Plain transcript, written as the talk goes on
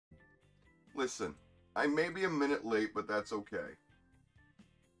Listen, I may be a minute late, but that's okay.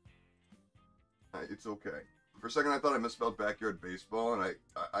 It's okay. For a second, I thought I misspelled backyard baseball, and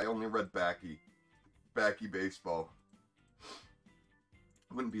I only read backy. Backy baseball.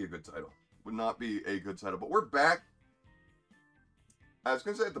 Wouldn't be a good title. Would not be a good title. But we're back. I was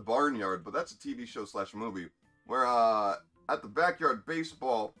going to say at the Barnyard, but that's a TV show / movie. We're at the backyard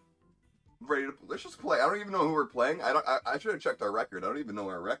baseball. Ready to... Let's just play. I don't even know who we're playing. I should have checked our record. I don't even know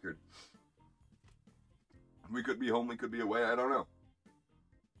our record. We could be home. We could be away. I don't know.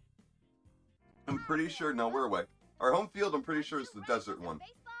 I'm pretty sure... No, we're away. Our home field, I'm pretty sure, is the desert one.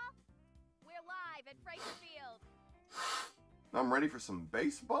 We're live at Fraser Field. I'm ready for some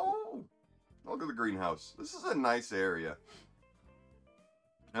baseball. Look at the greenhouse. This is a nice area.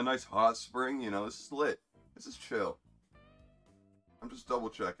 A nice hot spring, you know. This is lit. This is chill. I'm just double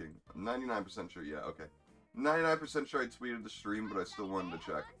checking. I'm 99% sure. Yeah, okay. 99% sure I tweeted the stream, but I still wanted to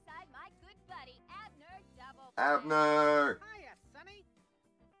check. My good buddy, Abner! Hiya, Sonny.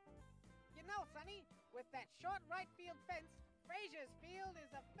 You know, Sonny, with that short right field fence, Fraser's Field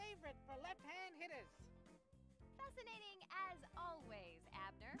is a favorite for left-hand hitters. Fascinating as always,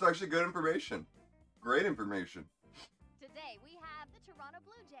 Abner. It's actually good information. Great information. Today we have the Toronto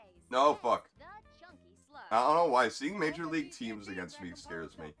Blue Jays. No, fuck. The Chunky Slugs. I don't know why. Seeing Major League teams against me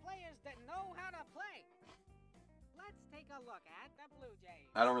scares me. Players that know how to play. Let's take a look at the Blue Jays.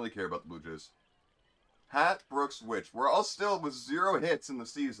 I don't really care about the Blue Jays. Hat, Brooks, Witch. We're all still with 0 hits in the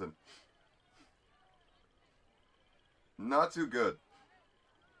season. Not too good.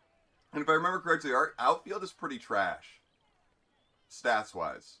 And if I remember correctly, our outfield is pretty trash.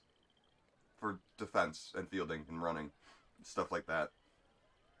 Stats-wise. For defense and fielding and running. Stuff like that.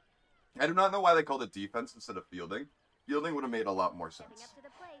 I do not know why they called it defense instead of fielding. Fielding would have made a lot more sense. Stepping up to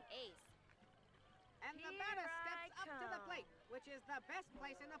the plate, Ace. And the batter steps up to the plate, which is the best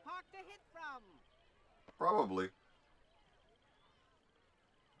place in the park to hit from. Probably.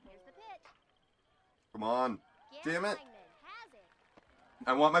 Here's the pitch. Come on. Gary Damn it. Langman has it.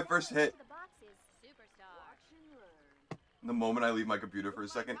 I want my first hit. To the box is Superstar. The moment I leave my computer for a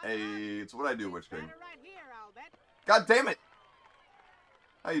second. Hey, it's what I do, Witch King. Batter right here, I'll bet. God damn it!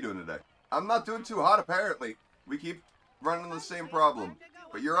 How you doing today? I'm not doing too hot, apparently. We keep running the same problem.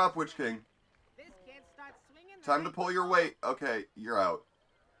 But you're up, Witch King. This kid starts swinging the Time to pull your weight. Okay, you're out.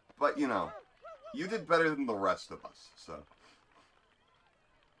 But, you know, you did better than the rest of us, so.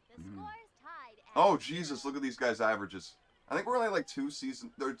 The score is tied at Oh, Jesus, look at these guys' averages. I think we're only like 2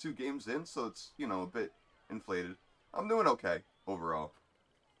 games in, so it's, you know, a bit inflated. I'm doing okay, overall.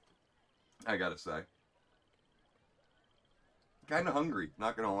 I gotta say. Kinda hungry,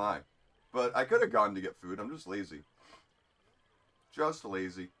 not gonna lie. But I could have gone to get food, I'm just lazy. Just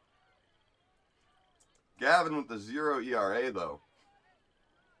lazy. Gavin with the 0 ERA, though.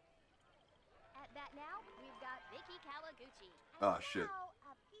 At bat now, we've got Vicky Kawaguchi. Ah, shit. Now,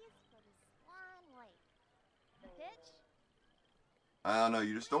 a piece for the Swan Lake. The pitch. I don't know,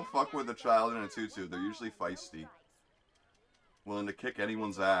 you just don't fuck with a child in a tutu. They're usually feisty. Willing to kick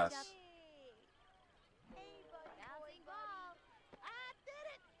anyone's ass. Bouncing ball. I did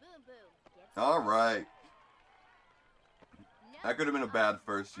it. Boom, boom. Gets it. Alright. No That could have been a bad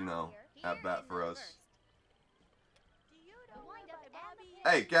first, you out know, here. at bat for Here in us. the first. The windup and the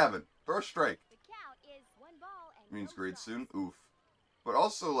Hey, pitch. Gavin, throw a strike. The count is 1 ball and Means no grade strikes. soon? Oof. But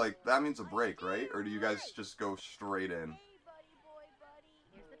also, like, that means a break, right? Or do you guys just go straight in? Hey, buddy, boy, buddy.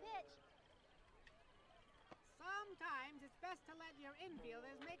 Here's the pitch. Sometimes it's best to let your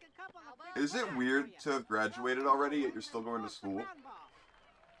infielders make a couple of quick Is it passes weird for you. to have graduated already, yet you're still going to school?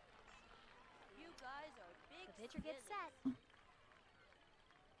 You guys are big. The pitcher gets set.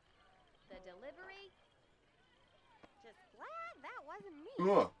 The delivery. Just glad that wasn't me.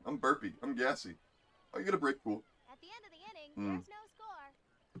 Ugh, I'm burpy. I'm gassy. Oh, you get a break, cool. At the end of the inning, Hmm. there's no score.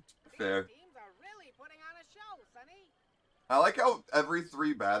 Fair. These teams are really putting on a show, Sonny. I like how every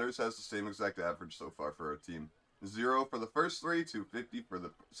 3 batters has the same exact average so far for our team. 0 for the first 3, 250 for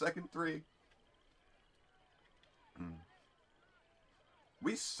the second 3.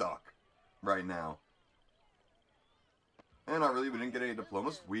 We suck right now. And not really, we didn't get any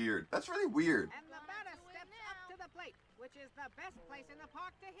diplomas. Weird. That's really weird. And the batter steps up to the plate, which is the best place in the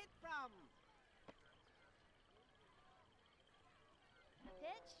park to hit from. The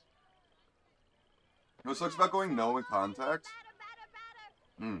pitch. No sucks about going no in contact.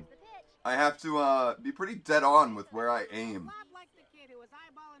 Hmm. The pitch. I have to be pretty dead on with where I aim. Bob like the kid who was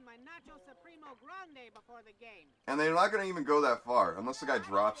eyeballing my Nacho Supremo Grande before the game. And they're not going to even go that far, unless the guy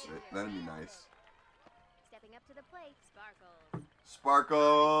drops it. That'd be nice. Stepping up to the plate, Sparkles.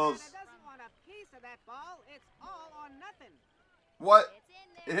 Sparkles! Batter doesn't want a piece of that ball. It's all or nothing. What? It's in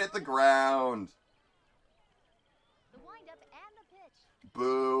It hit the ground. The wind-up and the pitch.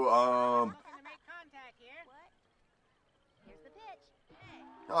 Boo. Looking to make contact here. What? Here's the pitch. Hey.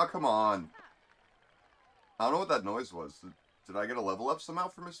 Oh, come on. I don't know what that noise was. Did I get a level up somehow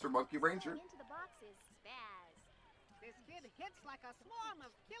for Mr. Monkey Ranger? Into the boxes. Spaz. This kid hits like a swarm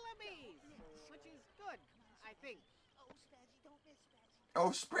of killer bees, which is good, I think.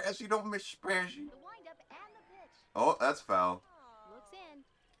 Oh, Spazzy, don't miss Spazzy. The wind-up and the pitch. Oh, that's foul. Looks in.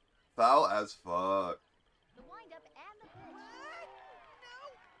 Foul as fuck. The wind-up and the pitch.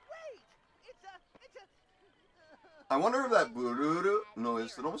 I wonder if that boo-doo-doo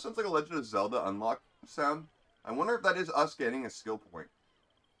noise, it almost sounds like a Legend of Zelda unlock sound. I wonder if that is us getting a skill point.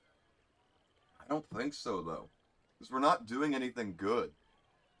 I don't think so, though. Because we're not doing anything good.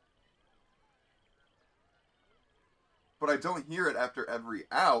 But I don't hear it after every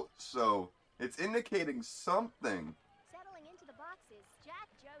out, so it's indicating something. Settling into the boxes. Jack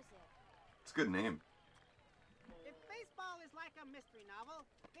Joseph. It's a good name. If baseball is like a mystery novel,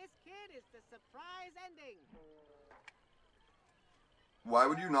 this kid is the surprise ending. Why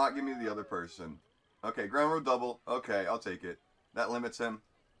would you not give me the other person? Okay, ground road double. Okay, I'll take it. That limits him.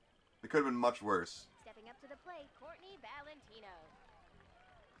 It could have been much worse. Stepping up to the plate. Courtney Valentino.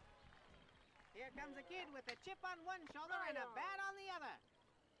 Here comes a kid with a chip on one shoulder and a bat on the other.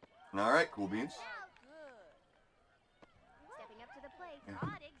 Alright, cool beans. Now good. Stepping up to the plate.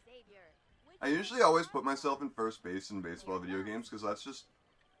 Rod Xavier. I usually always put myself in first base in baseball video games because that's just...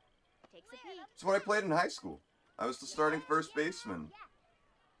 Takes a peek. It's what I played in high school. I was the starting first baseman.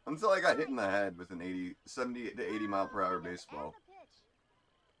 Until I got hit in the head with an 70 to 80 mile per hour baseball.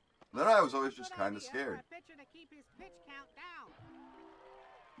 Then I was always just kind of scared. A pitcher to keep his pitch count down.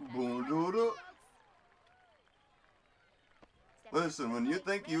 Boom, doo, doo. Listen, when you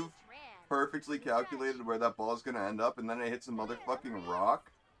think you've perfectly calculated where that ball is going to end up and then it hits a motherfucking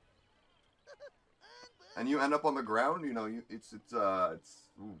rock, and you end up on the ground, you know, it's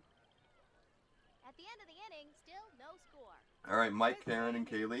ooh. At the end of the inning, still no score. Alright, Mike, Karen, and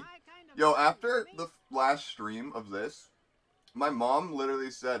Kaylee. Yo, after the last stream of this, my mom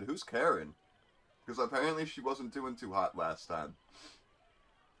literally said, "Who's Karen?" Because apparently she wasn't doing too hot last time.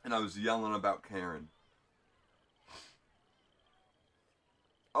 And I was yelling about Karen.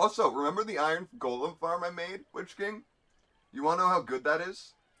 Also, remember the iron golem farm I made, Witch King? You wanna know how good that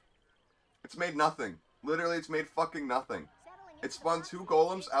is? It's made nothing. Literally, it's made fucking nothing. It spawned 2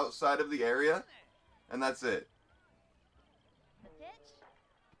 golems outside of the area, and that's it. The pitch.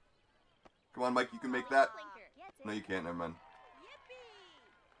 Come on, Mike, you can make that. No, you can't, never mind.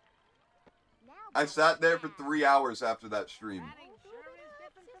 I sat there for 3 hours after that stream. Batting sure is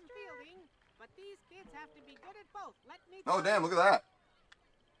different from fielding, but these kids have to be good at both. Let me Oh, damn, look at that.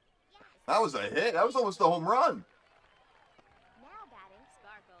 That was a hit. That was almost a home run. Now batting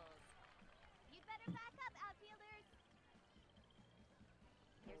Sparkles. You'd better back up, outfielders.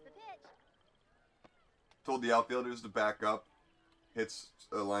 Here's the pitch. Told the outfielders to back up. Hits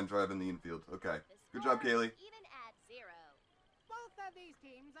a line drive in the infield. Okay. The Good job, score Kaylee. Even at 0. Both of these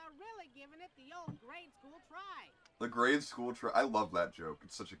teams are really giving it the old grade school try. The grade school I love that joke.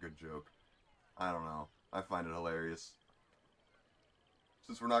 It's such a good joke. I don't know. I find it hilarious.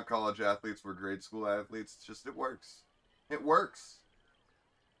 Since we're not college athletes, we're grade school athletes. It's just, it works. It works.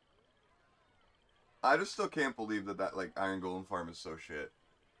 I just still can't believe that like, Iron Golem farm is so shit.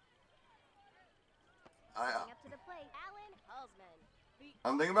 Stepping up to the plate, Alan Hulsman.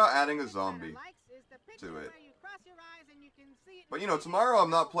 I'm thinking about adding a zombie to it. But you know, tomorrow I'm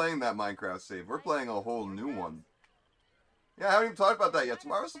not playing that Minecraft save. We're playing a whole new one. Yeah, I haven't even talked about that yet.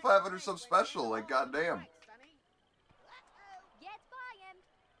 Tomorrow's the 500 sub special, like goddamn. Gets by him.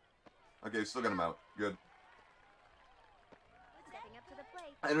 Okay, still got him out. Good. Stepping up to the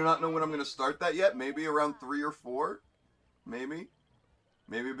plate. I do not know when I'm going to start that yet. Maybe around 3 or 4. Maybe.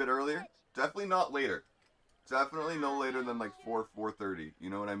 Maybe a bit earlier. Definitely not later. Definitely no later than like 4:30. You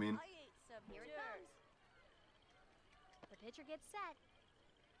know what I mean? Here it comes. The pitcher gets set.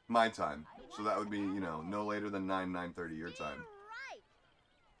 My time. So that would be, you know, no later than 9:30 your time. Right.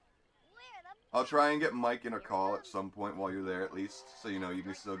 We're the I'll try and get Mike in a call at some point while you're there at least. So, you know, you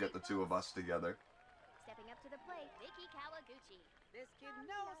can still get the 2 of us together. Stepping up to the plate, Vicky Kawaguchi. This kid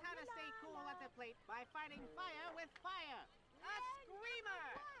knows how to stay cool at the plate by fighting fire with fire. A screamer!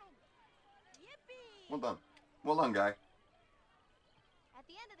 Yippee! Well done. Well done, guy. At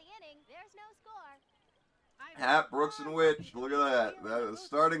the end of the inning, there's no score. Hap, Brooks, and Witch. Look at that. That is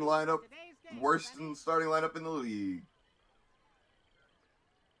starting lineup. Worst in starting lineup in the league.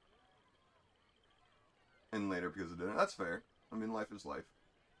 And later because of dinner. That's fair. I mean, life is life.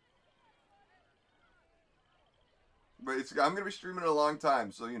 But I'm gonna be streaming it a long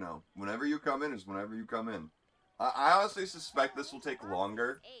time, so you know, whenever you come in is whenever you come in. I honestly suspect this will take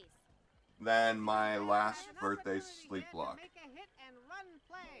longer Ace. than my last An birthday opportunity sleep here to block. make a hit and run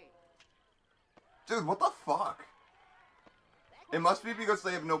play. Dude, what the fuck? It must be because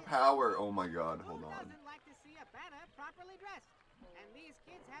they have no power. Oh my god, hold Who on. doesn't like to see a batter properly dressed? And these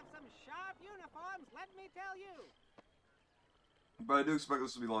kids have some sharp uniforms, let me tell you. But I do expect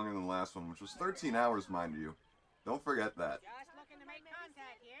this to be longer than the last one, which was 13 hours, mind you. Don't forget that. Just looking to make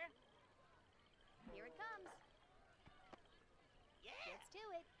contact here. Here it comes. Gets to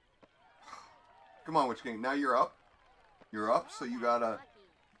it. Come on, Witch King. Now you're up. You're up, so you gotta... Lucky.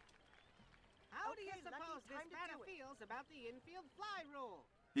 How do you Okay, suppose Lucky, this time to batter do it. feels about the infield fly rule?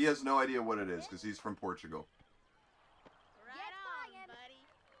 He has no idea what it is, because he's from Portugal. Right on, buddy.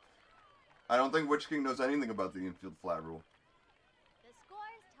 I don't think Witch King knows anything about the infield fly rule. The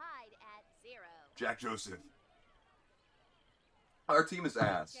score's tied at 0. Jack Joseph. Our team is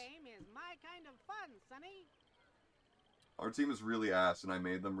ass. This game is my kind of fun, Sonny. Our team is really ass, and I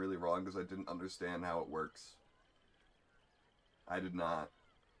made them really wrong because I didn't understand how it works. I did not.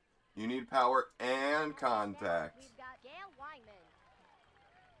 You need power and contact. We've got Gail Weinman.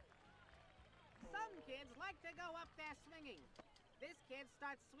 Some kids like to go up there swinging. This kid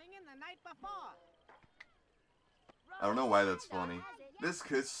starts swinging the night before. I don't know why that's funny. This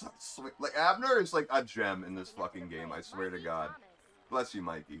kid's swing. Like, Abner is like a gem in this fucking game, I swear to God. Bless you,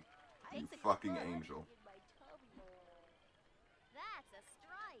 Mikey. You fucking angel. That's a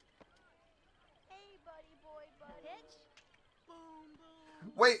strike. Hey, buddy boy, buddy. Pitch. Boom,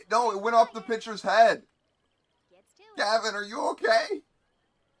 boom. Wait, no, it went off the pitcher's head. Gets to it. Gavin, are you okay?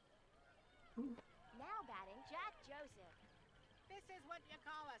 Now batting, Jack Joseph. This is what you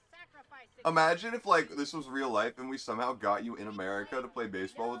call a sacrifice. Imagine if, like, this was real life and we somehow got you in America to play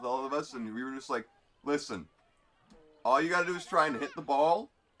baseball with all of us and we were just like, listen, all you gotta do is try and hit the ball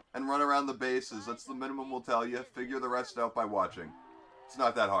and run around the bases. That's the minimum we'll tell you. Figure the rest out by watching. It's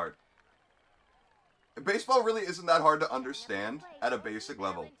not that hard. Baseball really isn't that hard to understand at a basic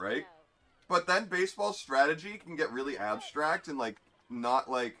level, right? But then baseball strategy can get really abstract and, like, not,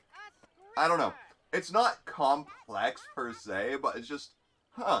 like, I don't know. It's not complex per se, but it's just,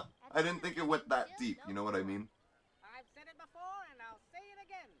 huh, I didn't think it went that deep, you know what I mean? I've said it before and I'll say it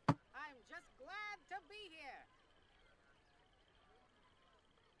again. I'm just glad to be here.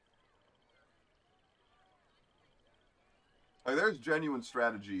 Like, there's genuine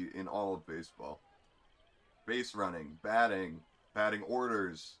strategy in all of baseball. Base running, batting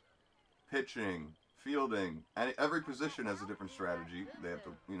orders, pitching, fielding. And every position has a different strategy. They have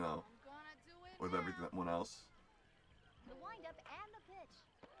to, you know, with everyone else. The windup and the pitch.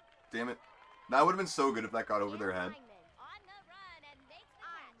 Damn it. That would have been so good if that got over their head. On the run and makes the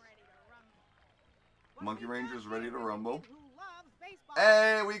I'm catch. ready to rumble. What Monkey we Ranger's got ready here to is a rumble. kid who loves baseball.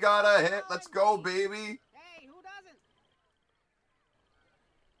 Hey, we got a hit. Let's go, baby. Hey, who doesn't?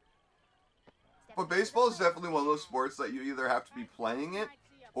 But baseball is definitely one of those sports that you either have to be playing it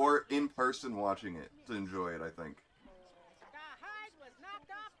or in person watching it to enjoy it, I think. The hide was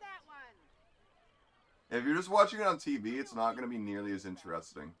knocked off that one. If you're just watching it on TV, it's not going to be nearly as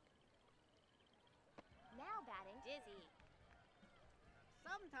interesting. Now batting, Dizzy.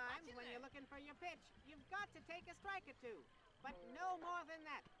 Sometimes when you're looking for your pitch, you've got to take a strike or two. But no more than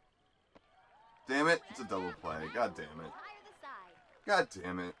that. Damn it, it's a double play. God damn it. Fire the side. God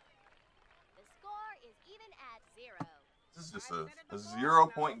damn it. The score is even at 0. This is just I've said it a before,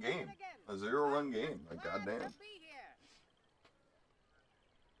 0-point and I'll say game. it again. A 0-run I'm game. just Like, glad goddamn. to be here.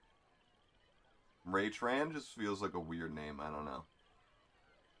 Ray Tran just feels like a weird name. I don't know.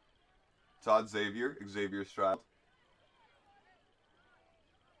 Todd Xavier, Xavier's child.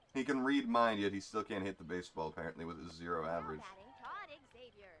 He can read mind, yet he still can't hit the baseball, apparently, with his 0 average. Now batting, Todd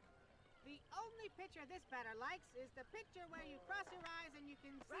Xavier. The only picture this batter likes is the picture where you cross your eyes and you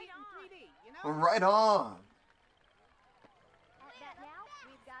can see it in 3D, you know? Right on! At bat now,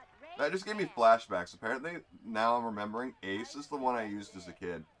 we've got Ray That just gave me Tran. flashbacks. Apparently, now I'm remembering, Ace is the one I used as a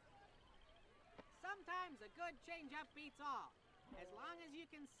kid. Sometimes a good changeup beats all. As long as you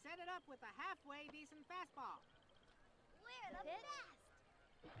can set it up with a halfway decent fastball. We're the best.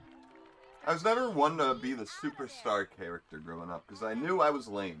 I was never one to be the superstar character growing up, because I knew I was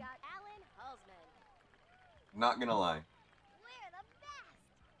lame. Got Alan Hulsman. Not gonna lie. We're the best.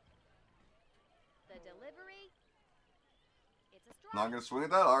 The delivery. It's a strike. Not gonna swing at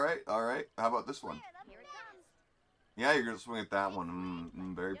that? Alright, alright. How about this one? Here it comes. Yeah, you're gonna swing at that one.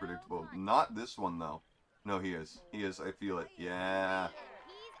 Very predictable. Not this one, though. No, he is. He is. I feel it. Yeah. He's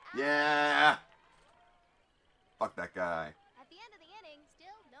out. Yeah! Fuck that guy. At the end of the inning,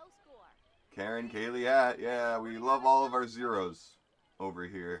 still no score. Karen, Kaylee, Hat. Yeah, we love all of our zeros over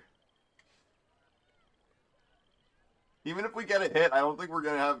here. Even if we get a hit, I don't think we're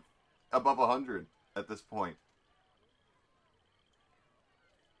going to have above 100 at this point.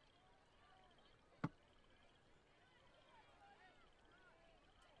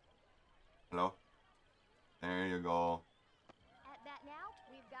 Hello? There you go. At bat now,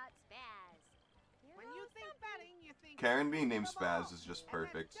 we've got Spaz. Here When you goes think something. batting, you think Karen being named the ball. Spaz is just And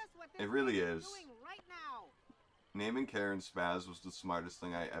that's perfect. just what It this really kid is. doing right now. Naming Karen Spaz was the smartest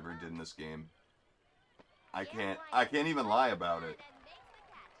thing I ever did in this game. I Yeah, can't even lie about it. and makes the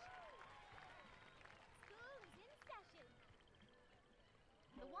catch. School is in session.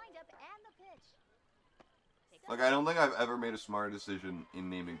 The windup and the pitch. Takes Like, up I don't think I've ever made a smart decision in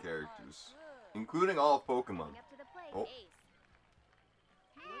naming characters. Including all of Pokemon. Stepping up to the plate, Oh. Ace.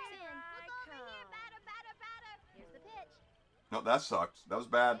 Looks in. Look over here, batter, batter, batter. Here's the pitch. No, that sucked. That was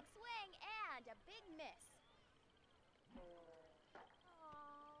bad. Big swing and a big miss.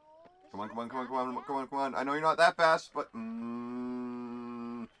 Come on, come on, come on, come on, come on, come on. I know you're not that fast, but...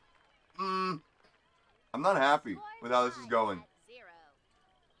 I'm not happy with how this is going.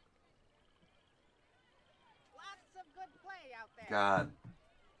 Lots of good play out there. God.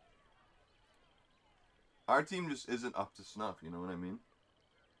 Our team just isn't up to snuff, you know what I mean?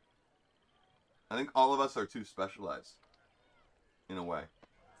 I think all of us are too specialized. In a way.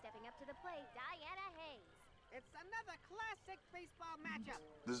 Stepping up to the plate, Diana Hayes. It's another classic baseball matchup.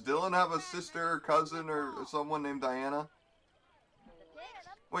 Does Dylan have a sister or cousin or someone named Diana? The pitch.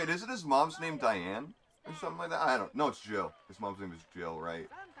 Wait, isn't his mom's name Diane? Or something like that? I don't know. No, it's Jill. His mom's name is Jill, right?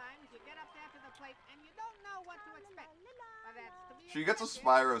 Sometimes you get up there to the plate and you don't know what to expect. But that's to be She gets a expected.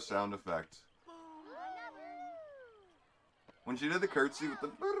 Spyro sound effect. Another. When she did the curtsy with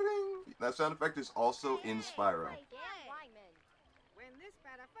the... That sound effect is also in Spyro. Right, Dan Wyman. When this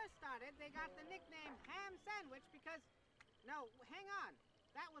batter first started, they got the nickname Ham Sandwich because... No, hang on.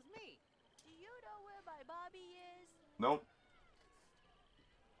 That was me. Do you know where my Bobby is? Nope.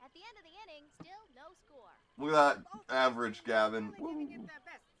 At the end of the inning, still no score. Look at Both that average, teams Gavin. really giving Woo. it their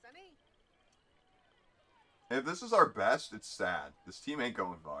best, Sonny. If this is our best, it's sad. This team ain't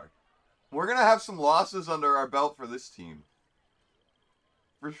going far. We're going to have some losses under our belt for this team.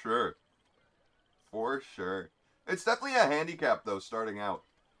 For sure. For sure. It's definitely a handicap, though, starting out.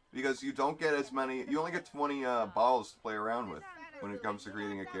 Because you don't get as many... You only get 20 balls to play around with when it comes to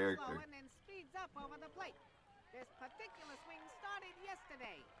creating a character. And then speeds up over the plate. This particular swing started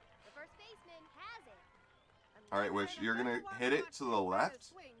yesterday. The first baseman has it. Alright, Wish, you're going to hit it to the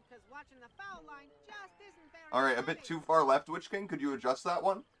left? Alright, a bit too far left, Witch King. Could you adjust that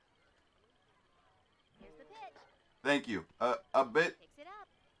one? Here's the pitch. Thank you. A bit... Picks it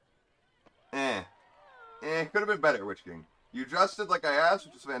up. Could have been better, Witch King. You adjusted like I asked,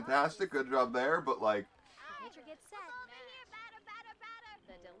 which is fantastic. Good job there, but like... The pitcher gets set. Over here, batter, batter, batter.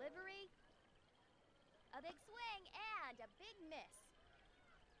 The delivery. A big swing and a big miss.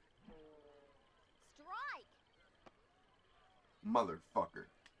 Strike. Motherfucker.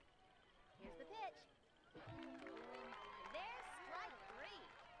 Here's the pitch. There's strike three.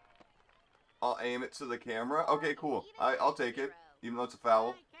 I'll aim it to the camera. Okay, cool. I'll take it, even though it's a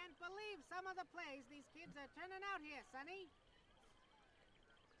foul. I can't believe some of the plays these kids are turning out here, Sonny.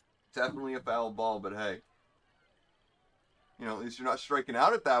 Definitely a foul ball, but hey. You know, at least you're not striking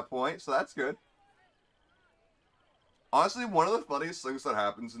out at that point, so that's good. Honestly, one of the funniest things that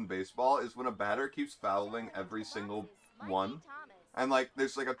happens in baseball is when a batter keeps fouling every single one. And, like,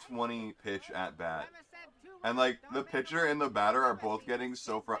 there's like a 20 pitch at bat. Never said too And, much, like, don't the make pitcher and the batter are both getting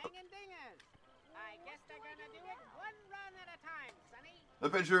so bang fr... and dingers. I guess they're gonna do it one run at a time, Sonny. The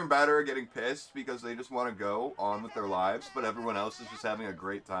pitcher and batter are getting pissed because they just want to go on with their lives, but everyone else is just having a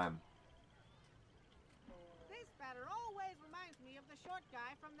great time. This batter always reminds me of the short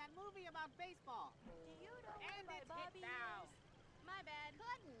guy from that movie about baseball. Do you know And where it's my hit Bobby now. is? My bad.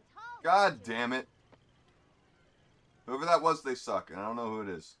 Couldn't hold God on to damn it. Whoever that was, they suck, and I don't know who it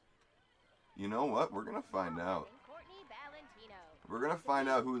is. You know what? We're gonna find out. Courtney Valentino. We're gonna find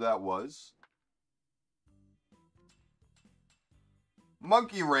out who that was.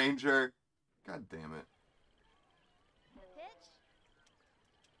 Monkey Ranger. God damn it. The pitch.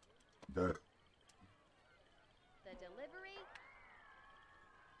 Duh. The delivery.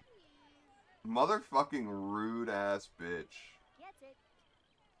 Motherfucking rude ass bitch. Gets it.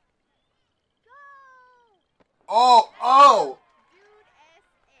 Go! Oh! Dude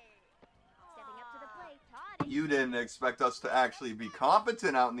S.A. Stepping up to the plate, Todd. You didn't expect us to actually be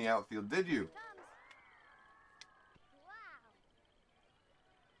competent out in the outfield, did you? Comes. Wow.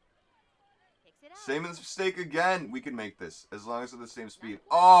 Picks it it up. Same mistake again. We can make this as long as they're the same speed.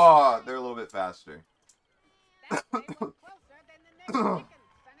 Oh, they're a little bit faster. That way we're closer than the next chicken,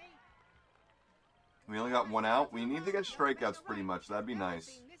 Sonny. We only got one out. We need to get strikeouts pretty much. That'd be Never nice.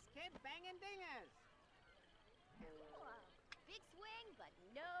 seen this kid banging dingers. Big swing, but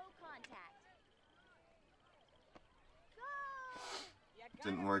no contact. Go! You gotta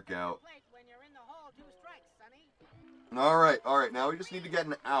Didn't look work at the out. plate when you're in the hole, 2 strikes, Sonny. All right. Now we just need to get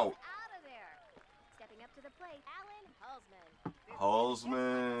an out. Out of there. Stepping up to the plate, Alan Hulsman. This Hulsman. kid gets like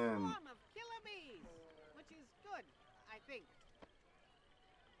a swarm of killer bees, which is good, I think.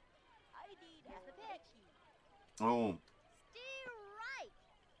 I need the pitch. Oh, Steer right.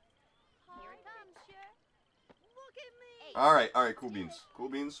 Here it comes. Look at me. all right. Cool beans. Cool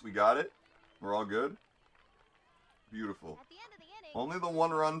beans. We got it. We're all good. Beautiful. At the end of the inning, Only the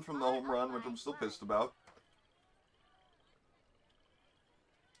one run from the home run, which I'm still pissed about.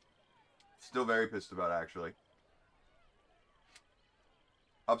 Still very pissed about, actually.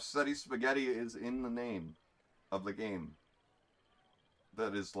 Upsetty spaghetti is in the name of the game.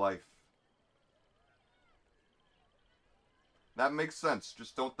 That is life. That makes sense.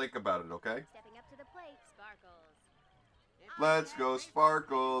 Just don't think about it, okay? stepping up to the plate, Sparkles. If Let's we go, had baseball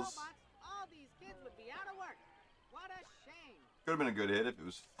Sparkles. robots, all these kids would be out of work. What a shame. Could have been a good hit if it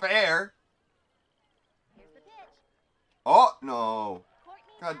was fair. Here's the pitch. Oh, no.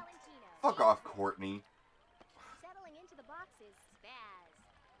 Courtney God, Valentino. Fuck off, Courtney. Settling into the boxes, Spaz.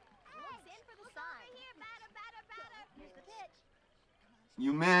 Looks in for the sign. Here, batter. Here's the pitch.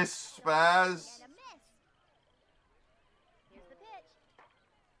 You miss, Spaz. And a miss. Here's the pitch.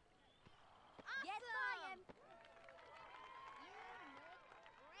 Get by him.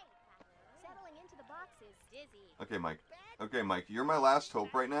 Settling into the boxes, Dizzy. Okay, Mike. Okay, Mike. You're my last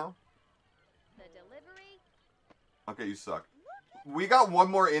hope right now. The delivery. Okay, you suck. We got one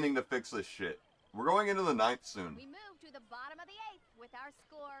more inning to fix this shit. We're going into the 9th soon. We move to the bottom of the 8th with our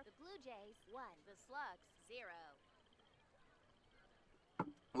score. The Blue Jays 1, the Slugs 0.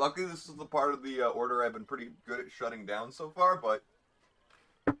 Luckily, this is the part of the order I've been pretty good at shutting down so far, but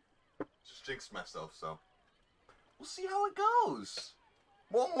just jinxed myself, so we'll see how it goes,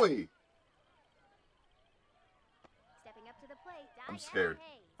 won't we? Stepping up to the plate, I'm Diana scared.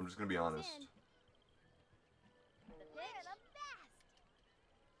 Hayes. I'm just gonna be honest. The pitch. The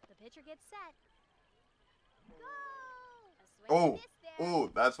best. The pitcher gets set. Go! A swing and Oh, miss there.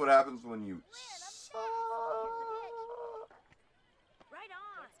 oh, that's what happens when you suck. Right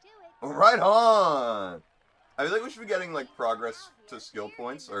on. Let's do it. Right on. I feel like we should be getting like progress to skill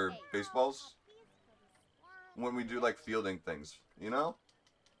points or baseballs when we do like fielding things, you know?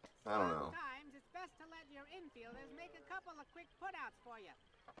 I don't know. Sometimes it's best to let your infielders make a couple of quick putouts for you.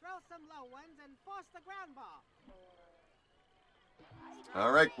 Throw some low ones and force the ground ball.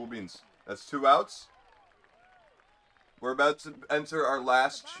 All right, cool beans. That's 2 outs. We're about to enter our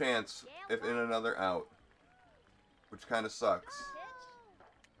last chance if in another out, which kind of sucks.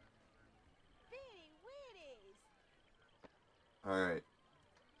 All right.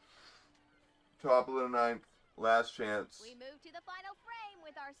 Top of the 9th, last chance. We move to the final frame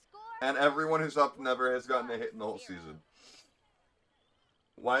with our score. And everyone who's up never has gotten a hit in the whole season.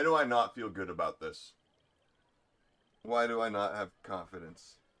 Why do I not feel good about this? Why do I not have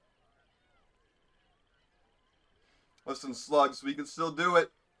confidence? Listen, Slugs, we can still do it.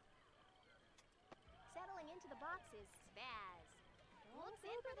 Settling into the boxes, Spaz. Looks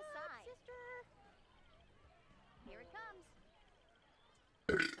in for the sign. Here it comes.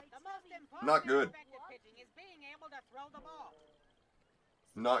 The most important Not good. aspect of pitching is being able to throw the ball.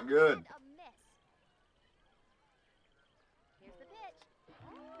 Not good. And a miss. Here's the pitch.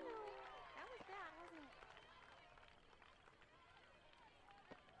 Oh, that was bad, wasn't it?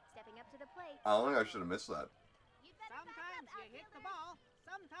 Stepping up to the plate. I don't think I should have missed that. You'd better back Sometimes up, you hit the outfielder. ball,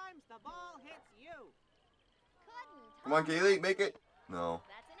 sometimes the ball hits you. Couldn't Come on, hold Kaylee, it. make it. No.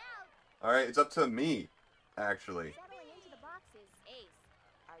 That's an out. All right, it's up to me, actually. Settling into the boxes, Ace.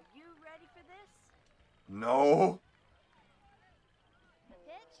 Are you ready for this? No. The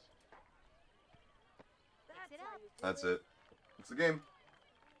pitch. That's it how up. you do That's it. It's the game.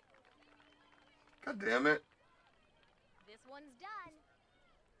 God damn it. This one's done.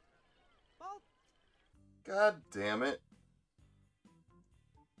 Both God damn it.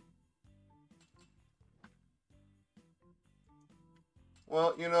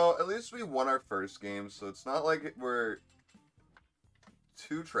 Well, you know, at least we won our first game, so it's not like we're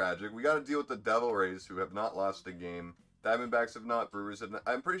too tragic. We got to deal with the Devil Rays, who have not lost a game. Diamondbacks have not. Brewers have not.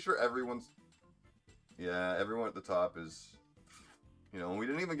 I'm pretty sure everyone's... Yeah, everyone at the top is... You know, we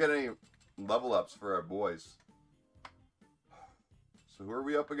didn't even get any level ups for our boys. So who are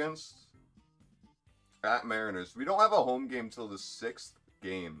we up against? At Mariners. We don't have a home game till the 6th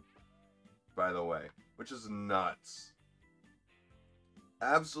game, by the way, which is nuts.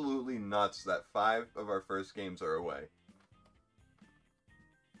 Absolutely nuts that 5 of our first games are away.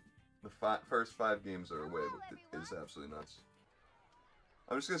 The first 5 games are away, but it is absolutely nuts.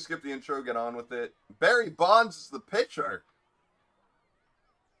 I'm just going to skip the intro, get on with it. Barry Bonds is the pitcher.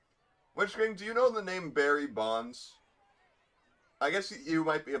 Which game, do you know the name Barry Bonds? I guess you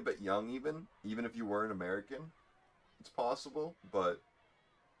might be a bit young even if you were an American. It's possible, but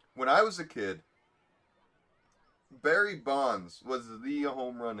when I was a kid, Barry Bonds was the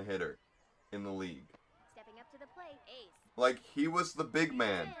home run hitter in the league. Stepping up to the plate, ace. Like, he was the big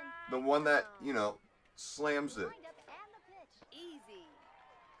man. The one that, you know, slams it. Wind up and the pitch. Easy.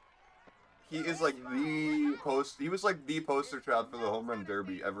 He is like he was like the poster child for the home run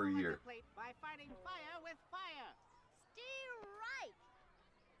derby every year. By fighting fire with fire. Strike.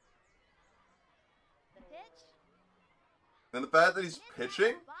 The pitch. And the fact that he's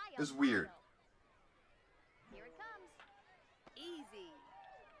pitching is weird. Here it comes. Easy.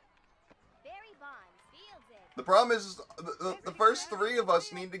 Barry Bonds fields it. The problem is the first 3 of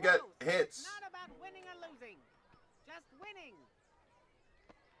us need to get hits. Not about winning or losing. Just winning.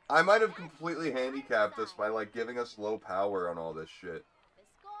 I might have completely handicapped us by like giving us low power on all this shit. The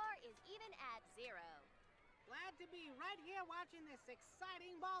score is even at 0. Glad to be right here watching this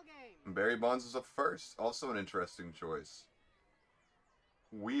exciting ball game. And Barry Bonds is up first. Also an interesting choice.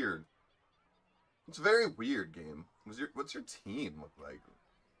 Weird. It's a very weird game. What's your team look like?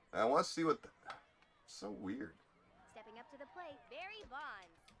 I want to see what. It's so weird. Stepping up to the plate, Barry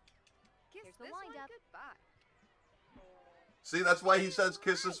Bonds. Here's the windup. Goodbye. See, that's why he says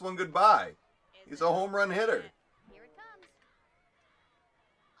kiss this one goodbye. He's a home run hitter. Here it comes.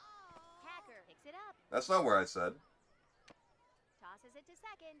 Hacker picks it up. That's not where I said. Tosses it to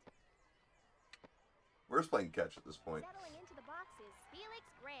second. We're just playing catch at this point. Settling into the boxes, Felix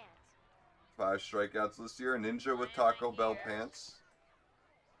Grant. 5 strikeouts this year. A ninja with Taco Bell pants.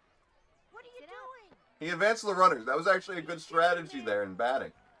 What are you doing? He advanced the runners. That was actually a good strategy there in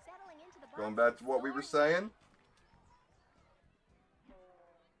batting. Settling into the boxes. Going back to what we were saying.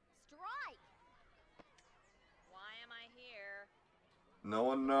 Strike. Why am I here? No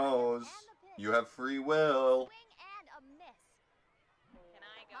one knows. You have free will. Swing and a miss. Can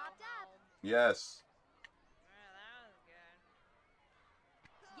I go Popped up. Yes. Well, that was good.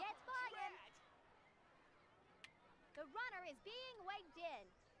 Gets by him. The runner is being waved in.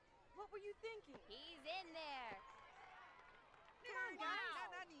 What were you thinking? He's in there. Come on,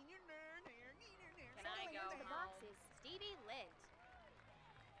 guys. Can I go into the boxes? Stevie Lint.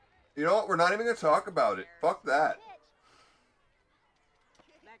 You know what? We're not even going to talk about it. Fuck that. Pitch.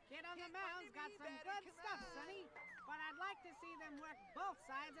 The kid on the mound's got some good stuff, Sonny. But I'd like to see them work both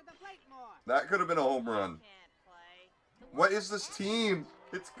sides of the plate more. That could have been a home run. Can't play. What is this team?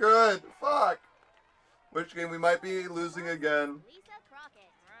 It's good. Fuck. Which game we might be losing again. Lisa Crockett.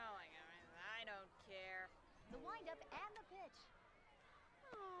 I don't care. The windup and the pitch.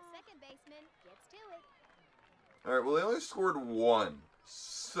 The second baseman gets to it. Alright, well, they only scored 1.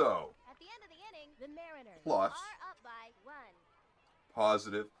 So, At the end of the inning, the Mariners Plus. are up by 1.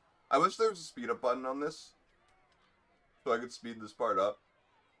 positive. I wish there was a speed up button on this. So I could speed this part up.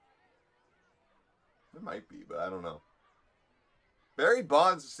 There might be, but I don't know. Barry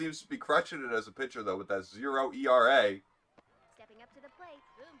Bonds seems to be crushing it as a pitcher, though, with that 0 ERA. Stepping up to the plate,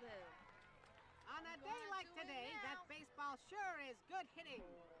 boom boom. On a day like today, that baseball sure is good hitting.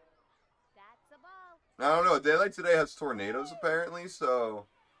 That's a ball. I don't know. A day like today has tornadoes, apparently, so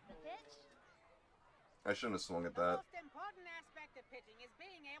The pitch. I shouldn't have swung at The that. most important aspect of pitching is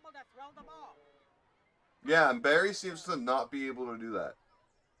being able to throw the ball. Yeah, and Barry seems to not be able to do that.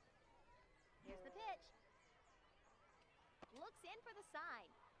 Here's the pitch. Looks in for the sign.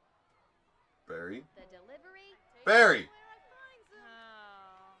 Barry? The delivery. Barry!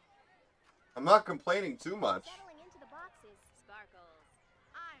 Oh. I'm not complaining too much. Settling into the boxes, Sparkles.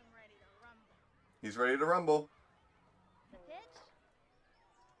 I'm ready to rumble. He's ready to rumble. The pitch.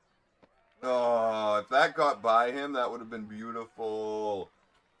 Oh, if that got by him, that would have been beautiful.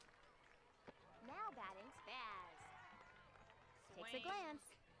 Now batting Spaz. Takes a glance.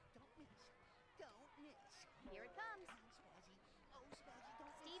 Here it comes.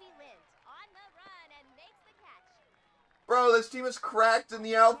 Stevie Lint on the run and makes the catch. Bro, this team is cracked in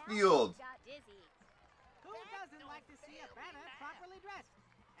the outfield. Got dizzy. Who doesn't like to see a batter properly dressed?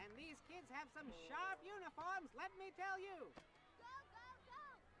 And these kids have some sharp uniforms, let me tell you. Go, go, go.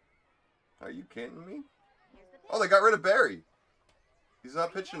 Are you kidding me? Here's the pitch. Oh, they got rid of Barry. He's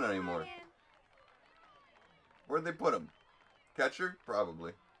not pitching anymore. Where'd they put him? Catcher?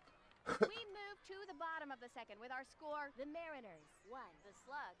 Probably. We move to the bottom bottom of the second with our score, the Mariners 1, the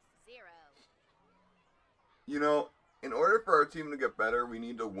Slugs 0. You know, in order for our team to get better, we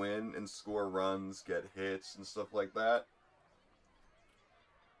need to win and score runs, get hits, and stuff like that.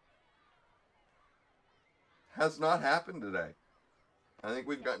 Has not happened today. I think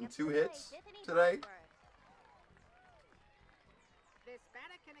we've gotten 2 hits today. This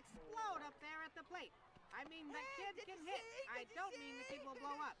batter can explode up there at the plate. I mean, the kid can hit. I don't mean the kid will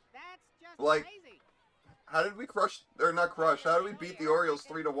blow up. That's just Like, crazy. how did we crush, or not crush, how did we beat the Orioles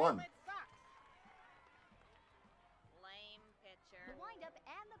 3-1? Lame pitcher. The windup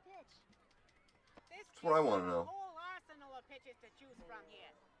and the pitch. That's what I want to know. Whole arsenal of pitches to choose from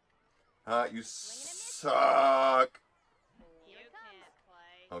here. You suck. You can't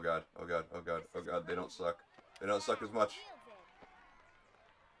play. Oh god, oh god, oh god, oh god, they don't suck. They don't suck as much.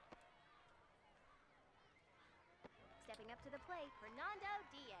 Stepping up to the plate, Fernando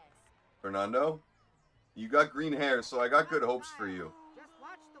Diaz. Fernando, you got green hair, so I got good hopes for you. Just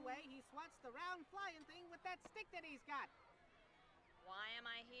watch the way he swats the round flying thing with that stick that he's got. Why am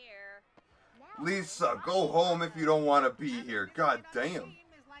I here? Lisa, go home if you don't want to be here. God damn.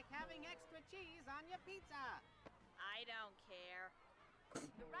 Is like having extra cheese on your pizza. I don't care.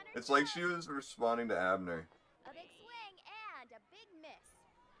 It's like she was responding to Abner. A big swing and a big miss.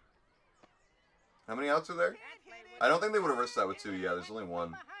 How many outs are there? I don't think they would have risked that with 2. Yeah, there's only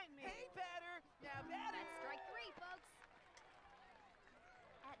 1. Hey, batter. Now, That's strike 3, folks.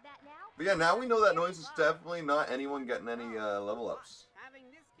 At that now. But yeah, now we know that noise is definitely not anyone getting any level ups.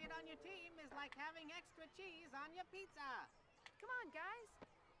 Having this kid on your team is like having extra cheese on your pizza. Come on, guys.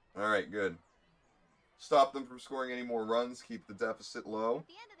 Alright, good. Stop them from scoring any more runs. Keep the deficit low. At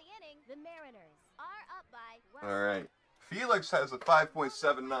the end of the inning, the Mariners are up by 1. Alright. Felix has a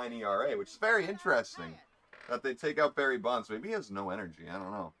 5.79 ERA, which is very interesting. That they take out Barry Bonds. Maybe he has no energy. I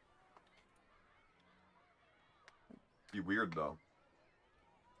don't know. Be weird, though.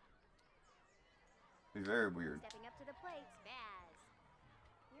 Be very weird. Stepping up to the plate, Spaz.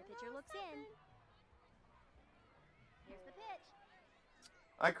 The pitcher looks in. Here's the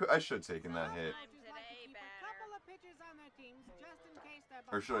pitch. I should have taken that hit.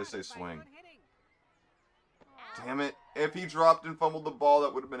 Or should I say swing? Damn it. If he dropped and fumbled the ball,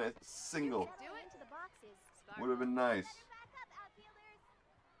 that would have been a single. Would have been nice.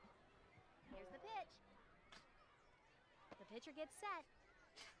 Here's the pitch. The pitcher gets set.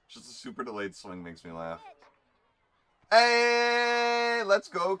 Just a super delayed swing makes me laugh. Hey, let's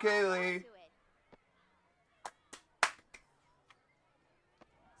go, Kaylee.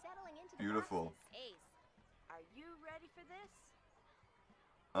 Beautiful. Are you ready for this?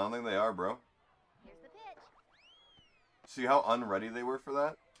 I don't think they are, bro. Here's the pitch. See how unready they were for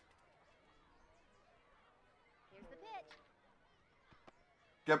that? Here's the pitch.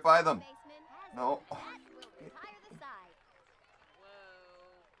 Get by them. Baseman has No. it. That will retire the side. Whoa.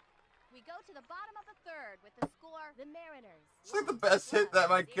 We go to the bottom of the third with the score, the Mariners. It's like the best hit that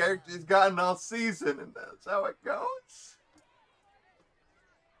my character's gotten all season, and that's how it goes.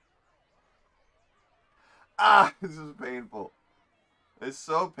 Ah, this is painful. It's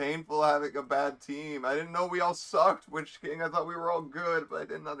so painful having a bad team. I didn't know we all sucked, Witch King. I thought we were all good, but I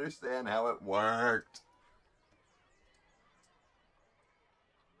didn't understand how it worked.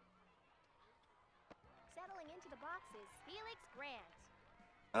 Settling into the boxes, Felix Grant.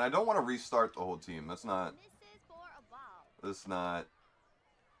 And I don't want to restart the whole team. That's not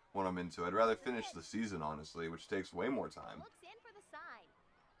what I'm into. I'd rather finish the season, honestly, which takes way more time. Looks in for the sign.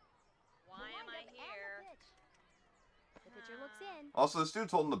 Why am I here? The pitcher looks in. Also, this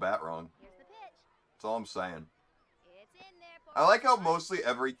dude's holding the bat wrong. Here's the pitch. That's all I'm saying. It's in there for I like how mostly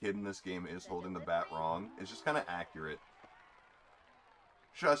every kid in this game is holding the bat wrong. It's just kind of accurate.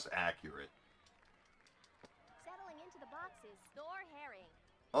 Just accurate. Settling into the boxes, Thor Herring.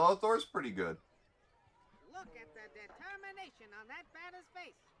 Oh, Thor's pretty good. Look at the determination on that batter's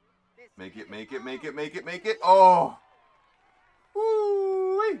face. This Make it, kid make is it, make it, all make it, make it. Oh!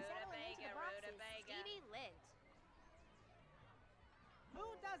 Woo-wee! Settling into the boxes, Stevie Lint. Who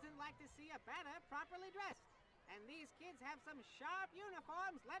doesn't like to see a batter properly dressed? And these kids have some sharp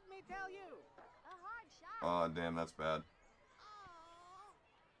uniforms, let me tell you. A hard shot. Oh, damn, that's bad.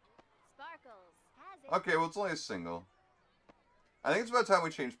 Sparkles has it. Okay, well, it's only a single. I think it's about time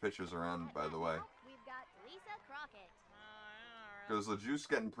we change pitchers around, by the way. We've got Lisa Crockett. Because the juice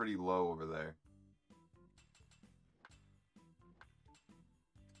getting pretty low over there.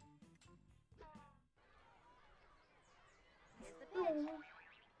 Here's the pitch.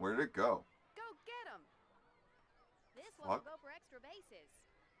 Where did it go? Go get him! This one will Fuck. go for extra bases.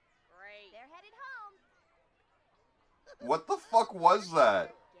 Great. They're headed home. What the fuck was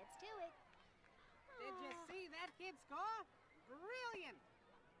that? Gets to it. Did you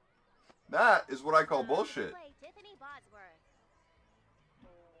That is what I call bullshit. Play Tiffany Bosworth.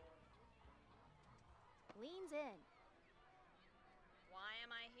 Leans in. Why am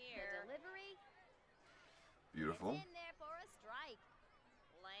I The here? delivery. Beautiful. It's in there for a strike.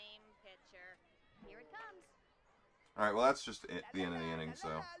 Lame pitcher. Here it comes. Alright, well that's just the end of the inning,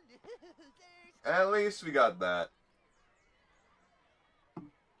 so. At least we got that.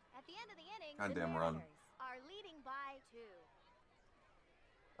 At the end of the inning, Goddamn the run. Mariners are leading by 2.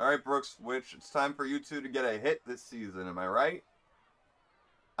 Alright, Brooks, Witch, it's time for you two to get a hit this season, am I right?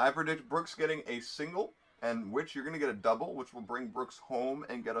 I predict Brooks getting a single, and Witch, you're going to get a double, which will bring Brooks home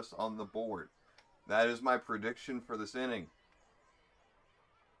and get us on the board. That is my prediction for this inning.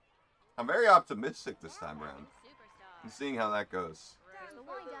 I'm very optimistic this time around. Superstar. And seeing how that goes. There's the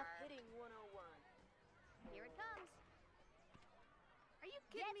windup. Hitting 101. Here it comes. Are you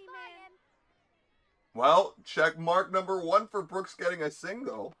Get kidding me, man? flying. Well, check mark number 1 for Brooks getting a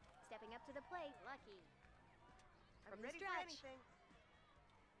single. Stepping up to the plate, Lucky. I'm From the ready for stretch. anything.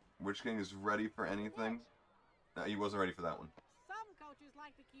 Witch King is ready for anything. No, he wasn't ready for that one. Some coaches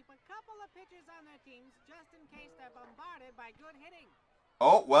like to keep a couple of pitchers on their teams just in case they're bombarded by good hitting.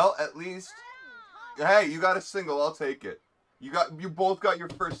 Oh, well, at least... Hey, you got a single, I'll take it. You both got your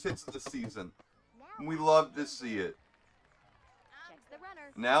first hits of the season. Now We love to see it. checks the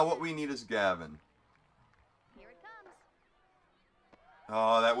runner. Now what we need is Gavin. Here it comes.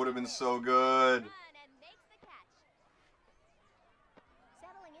 Oh, that would have been so good. Run and makes the catch.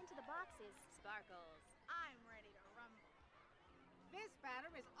 Settling into the boxes, Sparkles. I'm ready to rumble. This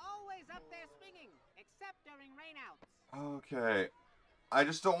batter is always up there swinging, except during rainouts. Okay. I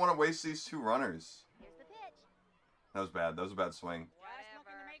just don't want to waste these 2 runners. Here's the pitch. That was bad. That was a bad swing. Just looking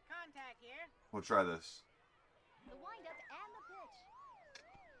to Whatever. make contact here. We'll try this. The windup and the pitch.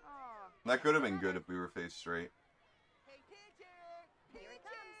 Oh, That could have been good if we were faced straight. here it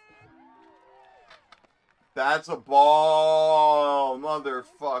comes. That's a ball,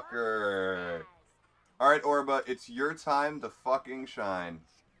 motherfucker. Alright, Orba, it's your time to fucking shine.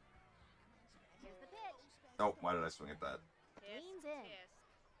 Here's the pitch. Oh, why did I swing at that? Leans in. Here's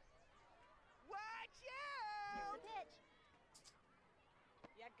the pitch.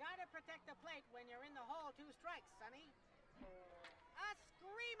 You gotta protect the plate when you're in the hole 2 strikes, Sonny. A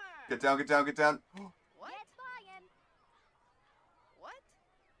screamer! Get down, get down, get down. What? Get flying. What?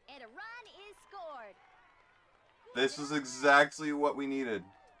 And a run is scored. This is exactly what we needed.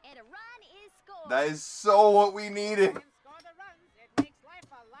 And a run is scored. That is so what we needed. And score the runs. It makes life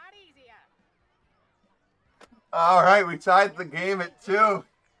a lot easier. Alright, we tied the game at 2. Watch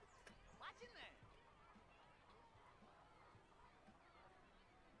in there.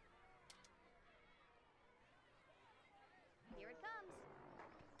 Here it comes.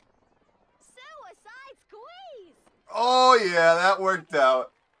 Suicide squeeze. Oh yeah, that worked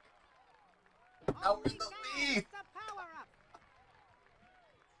out. That was Holy the cow, lead. it's a power up.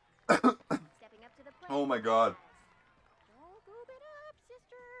 Stepping up to the plate. Oh my God. Don't goob it up,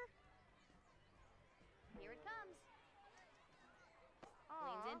 sister. Here it comes.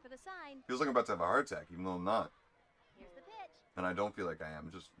 Leans in for the sign. Feels like I'm about to have a heart attack, even though I'm not. Here's the pitch. And I don't feel like I am.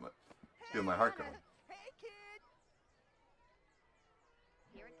 Just feel my heart going.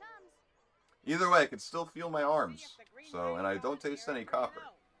 Here it comes. Either way, I can still feel my arms. So, and I don't taste any copper.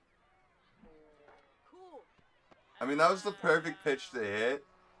 Cool. I mean, that was the perfect pitch to hit.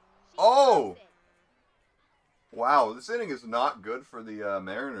 She Oh! loves it. Wow, this inning is not good for the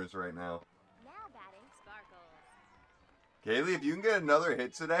Mariners right now. Now batting, Sparkles. Kaylee, if you can get another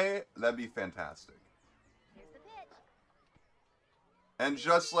hit today, that'd be fantastic. Here's the pitch. And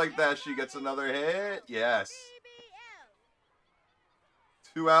just like that, she gets another hit. Yes.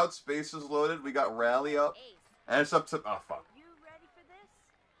 BBL. 2 outs, bases loaded. We got Rally up. Ace. And it's up to... Oh, fuck. You ready for this?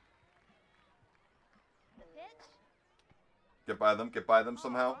 The pitch. Get by them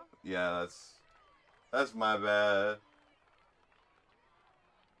somehow. Yeah, that's my bad.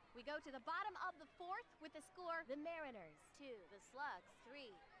 We go to the bottom of the 4th with the score: the Mariners 2, the Slugs 3.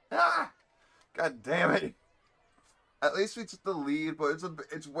 Ah! God damn it. At least we took the lead, but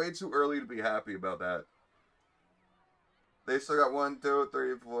it's way too early to be happy about that. They still got 1, 2,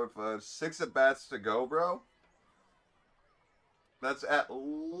 3, 4, 5, 6 at bats to go, bro. That's at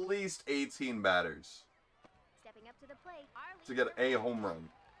least 18 batters Stepping up to the plate. to get a home run.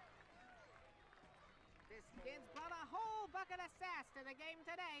 This kid's brought a whole bucket of sass to the game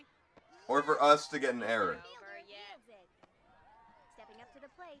today. Or for us to get an error. Fielder yields it. Stepping up to the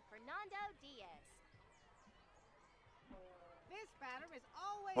plate, Fernando Diaz. This batter is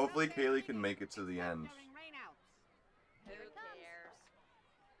always Hopefully up there Kaylee can swinging, make it to the except end. during rainouts. Who Here it comes. cares?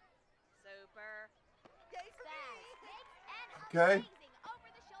 Super. Spaz makes an Okay. amazing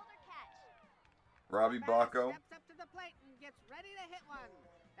over-the-shoulder catch. Robbie Batter Bacco. steps up to the plate and gets ready to hit one.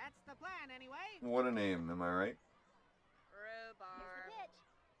 That's the plan, anyway. What a name, am I right? Here's the Rhubarb. pitch.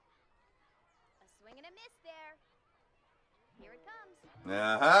 A swing and a miss there. Here it comes.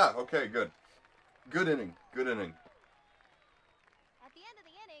 Aha! Okay, good. Good inning. Good inning. At the end of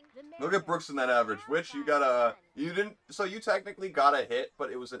the inning, the Look at Brooks in that average. Which you got a... You didn't... So you technically got a hit,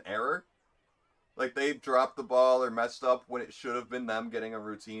 but it was an error? Like, they dropped the ball or messed up when it should have been them getting a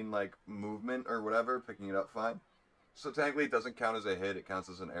routine, like, movement or whatever, picking it up fine. So technically it doesn't count as a hit. It counts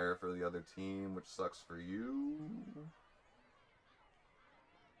as an error for the other team, which sucks for you.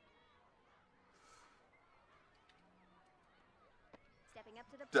 Stepping up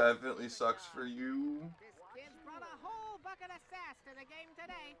to the plate. Definitely sucks for you. This kid's brought a whole bucket of sass to the game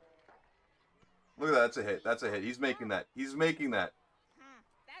today. Look at that. That's a hit. That's a hit. He's making that. He's making that.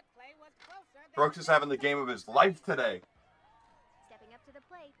 That play was closer than Brooks is having the game of his life today. Stepping up to the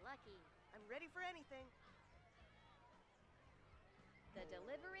plate. Lucky. I'm ready for anything. The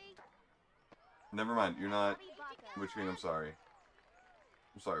delivery. Never mind. You're not... Robbie Bacco. Witch King, I'm sorry.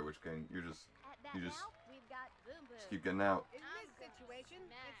 I'm sorry, Witch King. You're just... At bat you just- now, we've got Boom Boom. Just keep getting out. In this situation,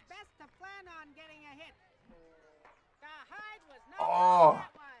 it's best to plan on getting a hit. The hide was not Oh.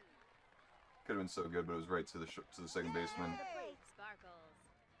 that one. Could have been so good, but it was right to the second baseman. To the plate. Sparkles.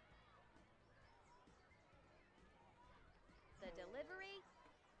 The delivery.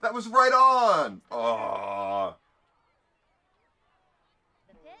 That was right on! Oh.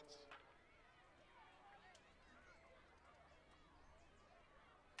 The pitch.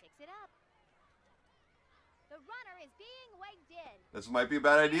 Picks it up. The runner is being waved in. This might be a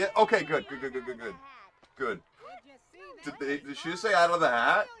bad idea. Okay, good, good, good, good, good, good. Good. Did you see that? Did she say out of the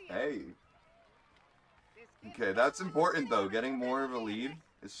hat? Hey. This kid Okay, that's important though. Getting more of a lead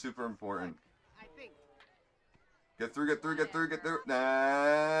is super important. I think. Get through, get through, get through, get through.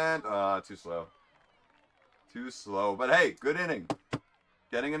 And too slow. Too slow. But hey, good inning.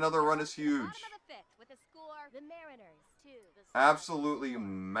 Getting another run is huge. Bottom of the fifth with the score. The Mariners 2. The Slugs Absolutely 4.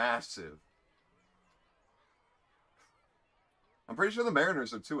 massive. I'm pretty sure the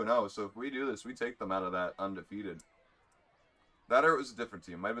Mariners are 2-0, so if we do this, we take them out of that undefeated. That or it was a different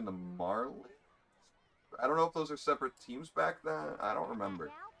team. Might have been the Marlins? I don't know if those are separate teams back then. I don't remember.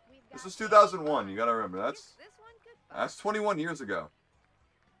 Now, we've This got was 2001. You gotta remember. This one could. That's 21 years ago.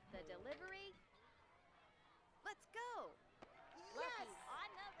 the delivery. Let's go. Lucky on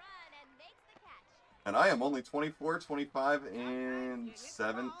the run and makes the catch. And I am only 24, 25, Sometimes you and hit the ball,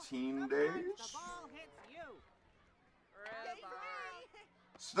 17 sometimes days. The ball hits you. Rhubarb.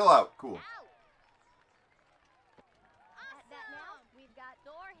 Still out. Cool. Out. At that now, we've got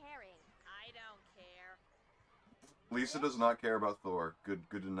Thor Herring. I don't care. Lisa does not care about Thor. Good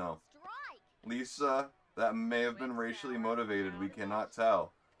to know. Strike. Lisa, that may have been racially motivated. We cannot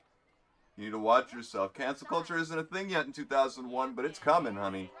tell. You need to watch yourself. Cancel culture isn't a thing yet in 2001, but it's coming,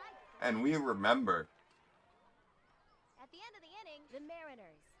 honey. And we remember. At the end of the inning, the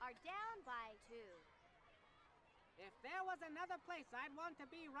Mariners are down by 2. If there was another place I'd want to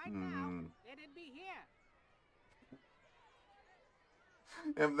be right now, it'd be here.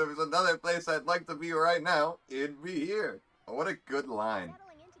 If there was another place I'd like to be right now, it'd be here. Oh, what a good line.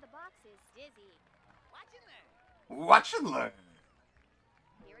 Settling into the box is Dizzy. Watching there. Watch and learn.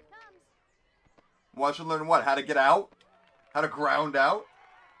 Here it comes. Watch and learn what? How to get out? How to ground out?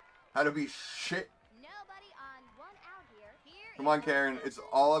 How to be shit? Nobody on 1 out here. Here Come is on, the Karen. pitch. It's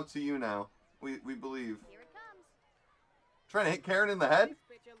all up to you now. We believe. Here it comes. Trying to hit Karen in the head? This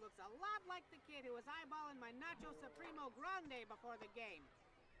pitcher looks a lot like the kid who was eyeballing my Nacho Supremo Grande before the game.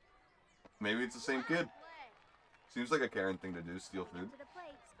 Maybe it's the same kid. Play. Seems like a Karen thing to do, steal Coming food. up to the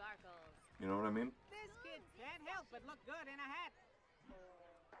plate. Sparkles. You know what I mean? This kid can't help but look good in a hat.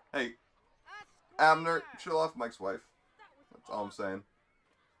 Hey, A Abner, square. chill off Mike's wife. That was That's all I'm saying.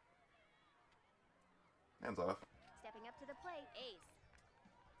 Hands off. Stepping up to the plate. Ace.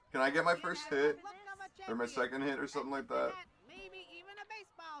 Can I get my Kid first has the hit? look of a Or my champion. second hit or something like that? Maybe even a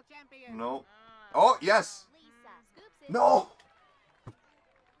baseball champion. No. Oh, yes! Lisa scoops it. No!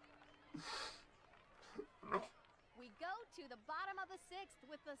 We go to the bottom of the 6th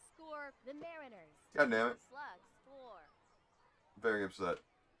with the score. The Mariners. God damn it. Slugs 4. Very upset.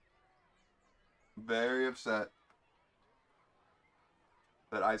 Very upset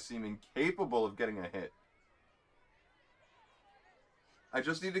that I seem incapable of getting a hit. I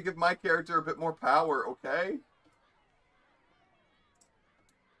just need to give my character a bit more power, okay?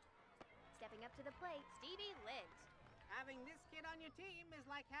 Stepping up to the plate. Stevie Lint. Having this kid on your team is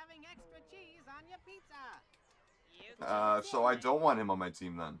like having extra cheese on your pizza. You So I don't want him on my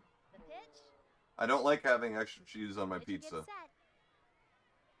team then. The pitch. I don't like having extra cheese on my Pitcher gets pizza. set.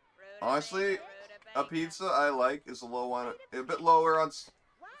 Honestly, a pizza I like is a bit lower on.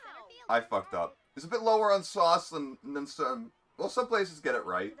 Wow. I fucked up. It's a bit lower on sauce than some. Well, some places get it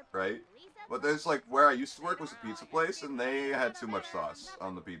right, right? But there's like where I used to work was a pizza place, and they had too much sauce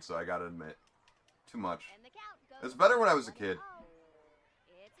on the pizza. I gotta admit, too much. And the count goes It was better when I was a 1-0. kid.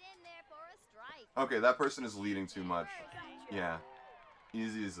 It's in there for a strike. Okay, that person is leading too much. Yeah,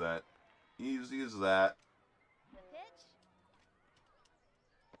 easy as that. Easy as that. The pitch.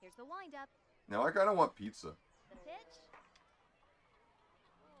 Here's the windup. Now I kind of want pizza. The pitch.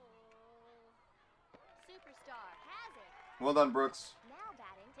 Superstar has it. Well done, Brooks. Now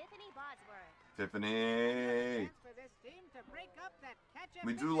batting, Tiffany Bosworth. Tiffany. Chance for this team to break up that catch-up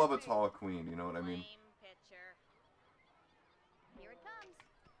We do pitching love a lead. tall queen, you know what I mean? Lame pitcher. Here it comes.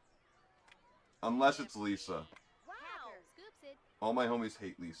 Unless it's Lisa. Wow. Scoops it. All my homies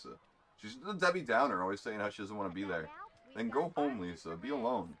hate Lisa. She's the Debbie Downer, always saying how she doesn't want to be there. Then go home, Lisa. Be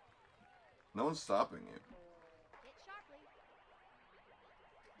alone. No one's stopping you. Hit sharply.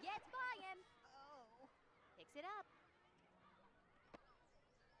 Gets by him. Oh. Picks it up.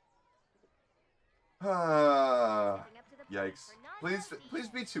 Ah, Stepping up to the plate yikes. for Please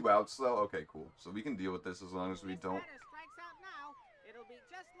non-lefty. be 2 outs though. Okay, cool. So we can deal with this as long as we If don't batter strikes out now, it'll be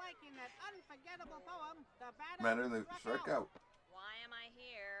just like in that unforgettable poem, The Batter matter the Struck strikeout. Why am I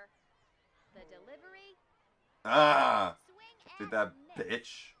here? The delivery. Ah, Swing did and that miss.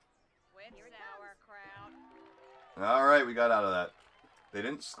 bitch. Quit Here it sauerkraut. All right, we got out of that. They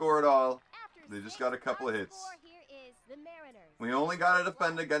didn't score at all. After They just 6 got a couple of on hits. score, here is the Mariners. We only got to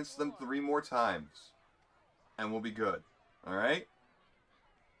defend against them 3 more times, and we'll be good. All right.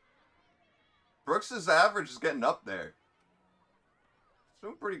 Brooks's average is getting up there. It's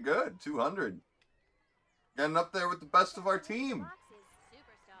doing pretty good. 200. Getting up there with the best of our team. Boxes,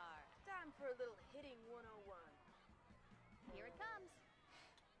 superstar. Time for a little hitting 101. Here it comes.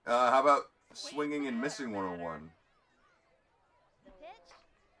 How about swinging and missing 101? The pitch.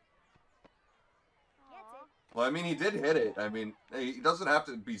 Gets it. Well, I mean, he did hit it. I mean, he doesn't have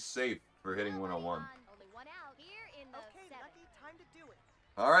to be safe for hitting Nobody 101. on. Only 1 out. Here in the Okay, 7th. Lucky, time to do it.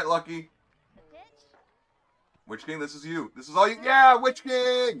 All right, Lucky. The pitch. Witch King, this is you. This is all you. Yeah, Witch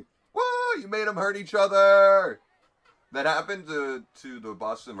King! Woo! You made them hurt each other. That happened to the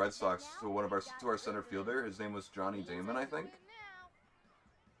Boston Red Sox, to our center fielder. His name was Johnny Damon, I think.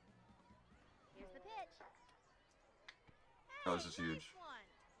 Here's the pitch. Oh, this is huge. Nice one.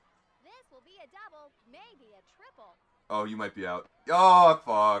 This will be a double, maybe a triple. Oh, you might be out. Oh,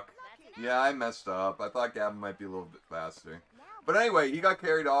 fuck. That's an Yeah, I messed up. I thought Gavin might be a little bit faster. Now But anyway, he got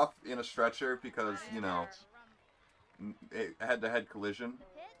carried off in a stretcher because, you know, head-to-head collision the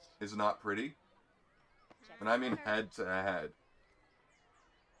pitch. is not pretty. Check And I mean the runner. head-to-head.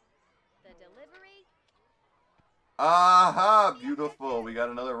 The delivery. Aha! Beautiful. We got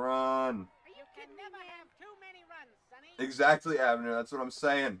another run. You can never have too many runs, Sonny. Exactly, Abner. That's what I'm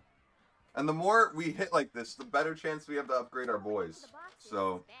saying. And the more we hit like this, the better chance we have to upgrade our boys. The boxes,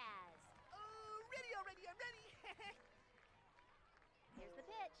 So, Baz. Oh, ready already, I'm ready. Here's the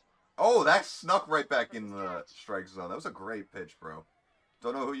pitch. oh, that snuck right back in the strike zone. That was a great pitch, bro.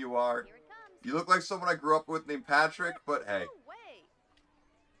 Don't know who you are. Here it comes. You look like someone I grew up with named Patrick, but hey. No way.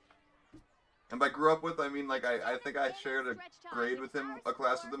 And by grew up with, I mean like I think I shared a grade with him, a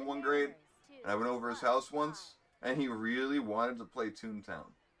class with him one grade. And I went over his house once, and he really wanted to play Toontown.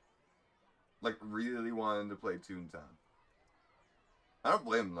 Like, really wanted to play Toontown. I don't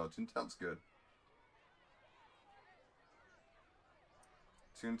blame him, though. Toontown's good.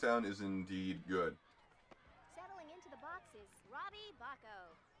 Toontown is indeed good. Settling into the boxes, Robbie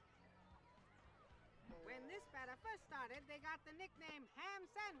Bacco. When this batter first started, they got the nickname Ham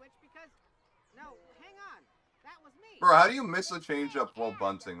Sandwich because... No, hang on. That was me. Bro, how do you miss a changeup while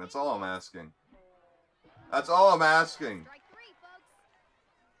bunting? That's all I'm asking. That's all I'm asking. Strike 3, folks.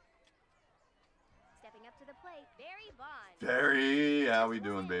 Stepping up to the plate, Barry Bonds. Barry, how we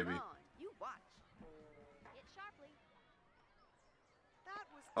doing, baby? You watch. Hit sharply. That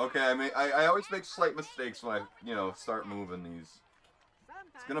was Okay, I mean, I always make slight mistakes when I, you know, start moving these.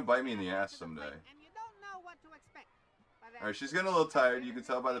 Sometimes gonna bite me in the you get ass to someday. plate And you don't know what to expect. But Alright, she's getting a little tired. You can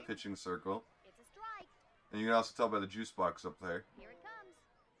tell by the pitching circle. It's a strike. And you can also tell by the juice box up there. Here it comes.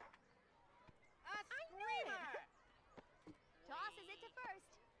 A screamer! Tosses it to first.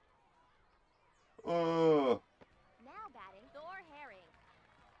 Oh, Now batting, Thor Herring.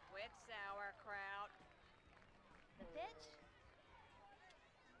 Quit sauerkraut. The pitch.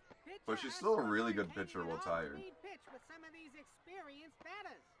 Pitcher But she's has still a to really avoid good pitcher hanging while it off the tired. lead pitch with some of these experienced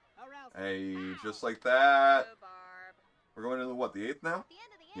batters, or else hey, pow! just like that. Rhubarb. We're going into what, the 8th now? At the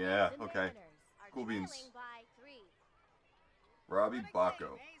end of the inning, Yeah, the okay. Mariners are Cool beans. trailing by 3. Robbie What a Bacco.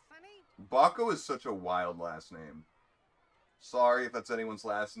 game, eh, Sonny? Baco is such a wild last name. Sorry if that's anyone's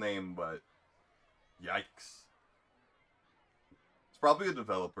last name, but yikes. It's probably a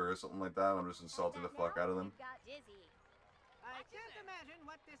developer or something like that. I'm just insulting the fuck out of them. We've got Dizzy. I can't imagine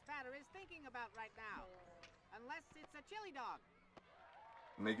what this batter is thinking about right now. Unless it's a chili dog.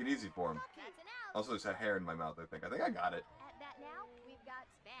 Make it easy for him. That's an out. Also, there's a hair in my mouth, I think. I think I got it. At bat now, we've got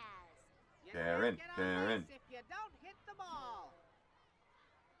Spaz. You Karen, can't get on Karen. base if you don't hit the ball.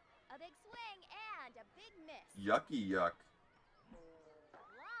 A big swing and a big miss. Yucky yuck.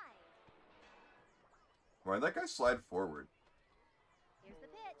 Line. Why'd that guy slide forward? Here's the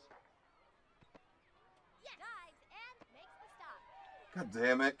pitch. Yes. Dives and makes the stop. God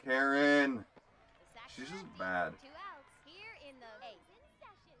damn it, Karen. The sack She's is just empty. bad. 2 outs here in the eighth. In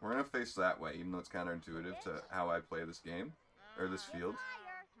session. We're gonna face that way, even though it's counterintuitive to how I play this game. Or this field.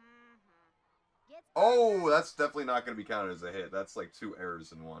 Higher. Gets Oh, that's definitely not gonna be counted as a hit. That's like 2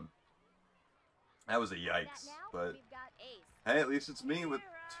 errors in 1. That was a At yikes. bat now, But we've got Ace. hey, at least it's me with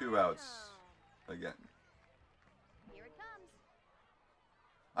 2 outs. Again. Here it comes.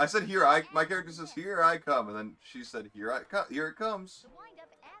 I said my character says here I come, and then she said here it comes. The windup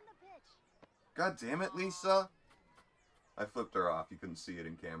and the pitch. God damn it, Lisa. I flipped her off. You couldn't see it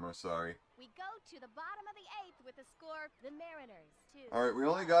in camera, sorry. We go to the bottom of the eighth with the score. The Mariners 2. Alright, we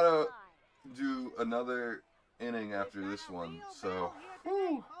only gotta do another inning after this one, so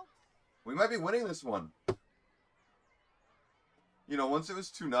whew, we might be winning this one. You know, once it was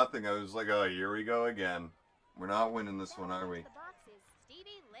 2-0, I was like, oh, here we go again. We're not winning this one, are we? The box is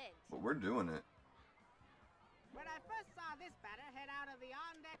Stevie Lint. But we're doing it. When I first saw this batter head out of the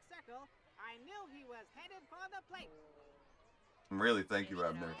on-deck circle, I knew he was headed for the plate. Really, thank you,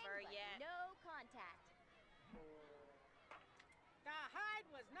 Abner. But no contact. The hide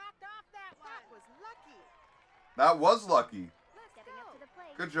was knocked off that one. That was lucky. That was lucky. Stepping up to the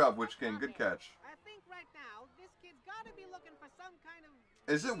plate. Good job, Witch King. Good catch. I think right now, this kid's got to be looking for some kind of...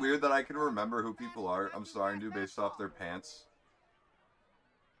 Is it weird that I can remember who people are? I'm starting to based off their pants.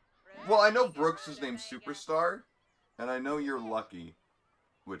 Well, I know Brooks is named Superstar, and I know you're Lucky,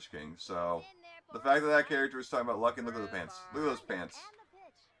 Witch King, so... The fact that that character is talking about luck, and look at the pants. Look at those pants. And the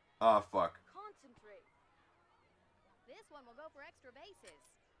pitch. Ah, fuck. Concentrate. This one will go for extra bases.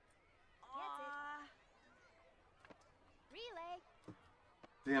 Relay.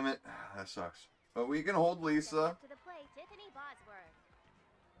 Damn it. That sucks. But we can hold Stepping Lisa. up to the plate, Tiffany Bosworth.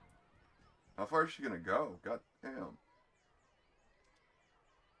 How far is she gonna go? God damn.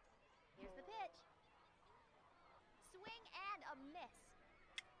 Here's the pitch. Swing and a miss.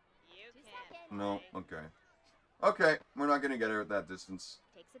 You 2 can. seconds. No, okay. Okay, we're not gonna get her at that distance.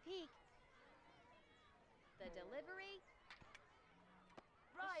 Takes a peek. The delivery.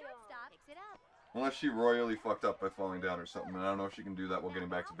 The Right shortstop picks it up. Unless she royally fucked up by falling down or something. And I don't know if she can do that while getting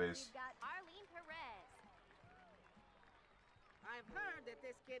back to base. We've got Arlene Perez. I've heard that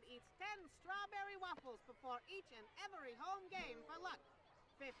this kid eats 10 strawberry waffles before each and every home game for luck.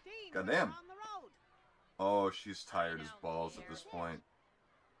 15 when Goddamn. they're on the road. Oh, she's tired as balls at this point.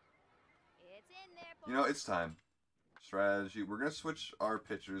 It's in there. You know, it's time. Strategy. We're gonna switch our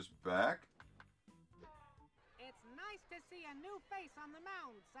pitchers back. It's nice to see a new face on the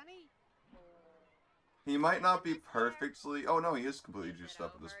mound, Sonny. He might not be perfectly... Oh, no, he is completely juiced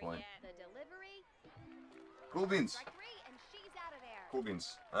up at this point. The delivery. Cool beans. Strike 3 and she's out of there. Cool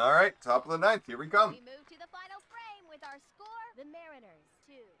beans. All right, top of the 9th. Here we come. We move to the final frame with our score. The Mariners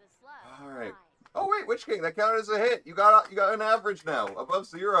 2. The Slugs. All right. 5. Oh, wait, Witch King. That counted as a hit. You got an average now. Above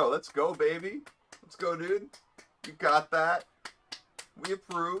 0. Let's go, baby. Let's go, dude. You got that. We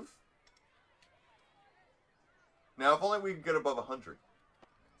approve. Now, if only we could get above 100.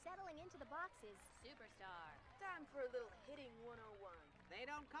 Settling into the boxes. Superstar. Time for a little hitting 101. They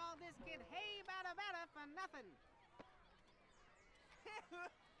don't call this kid Hey Batter Batter for nothing.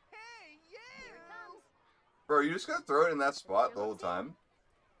 Hey, Here it comes. Bro, you just gonna throw it in that spot the whole time?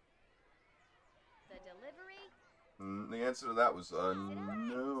 The delivery. The answer to that was,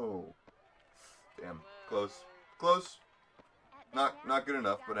 no. Damn. Close. Close. At Not- bat now, not good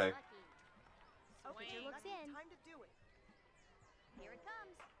enough, we've but got hey. Lucky. Pitcher looks in. Time to do it. Here it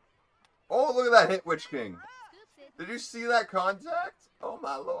comes. Oh, look at that hit, Witch King. Scoops it. Did you see that contact? Oh,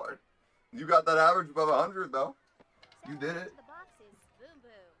 my lord. You got that average above 100, though. You did Settling it. into the boxes. Boom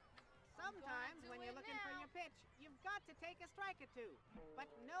boom. Sometimes when you're looking for your pitch, you've got to take a strike or two. But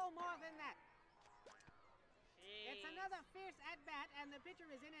no more than that. It's another fierce at-bat, and the pitcher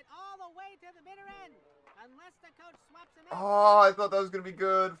is in it all the way to the bitter end. Unless the coach swaps him out. Oh, I thought that was going to be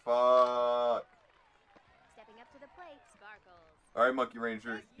good. Fuck. Stepping up to the plate. Sparkles. All right, Monkey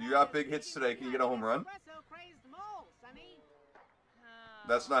Ranger. You got big hits today. Can you get a home run? Espresso-crazed mole, Sonny.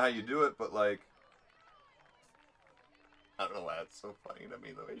 that's not how you do it, but like, I don't know why that's so funny to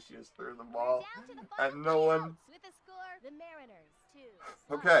me, the way she just threw the ball Down to the final and no one. outs with the score, the Mariners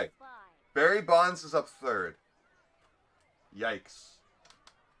 2. Okay. Slugs 5. Barry Bonds is up third. Yikes.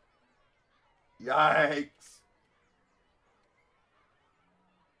 Yikes.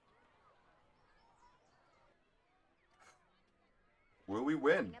 Will we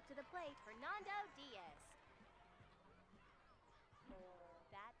win? Up to the plate, Fernando Diaz.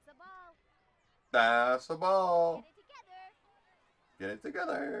 That's a ball. That's the ball. Get it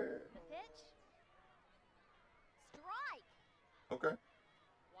together. Get it together. The pitch. Strike. Okay.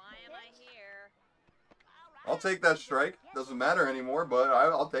 Why am I here? I'll take that strike. Doesn't matter anymore, but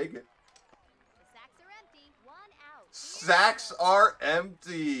I'll take it. The sacks are empty. 1 out. Sacks are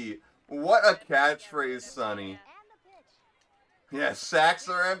empty. What a catchphrase, Sonny. And the pitch. Yeah, sacks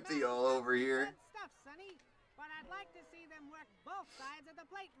are empty all over here. Good stuff, Sonny. But I'd like to see them work both sides of the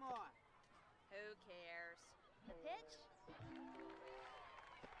plate more. Who cares? The pitch.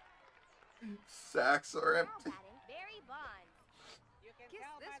 Sacks are Now empty. batting, Barry Bonds. You can Kiss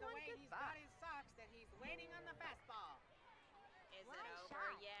tell by this the one way he's goodbye. got his socks that he's waiting on the fastball. Is Line it over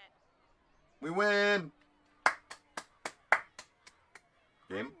shot. yet? We win.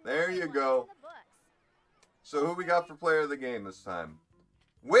 Game. There you go. In the books. So who we got for player of the game this time?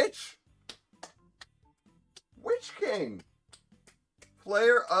 Witch King.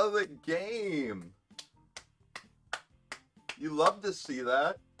 Player of the game. You love to see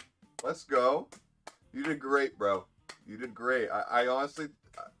that. Let's go. You did great, bro. You did great. I honestly,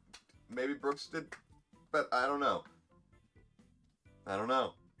 maybe Brooks did, but I don't know. I don't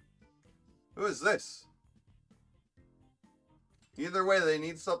know. Who is this? Either way, they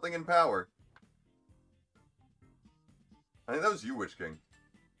need something in power. I think that was you, Witch King.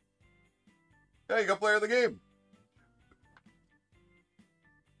 Yeah, you got player of the game.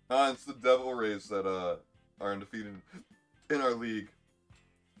 It's the Devil Rays that are undefeated in our league.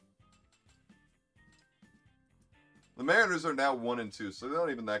 The Mariners are now 1-2, so they're not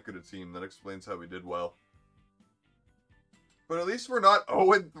even that good a team. That explains how we did well. But at least we're not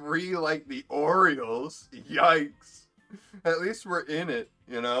 0-3 like the Orioles. Yikes. At least we're in it,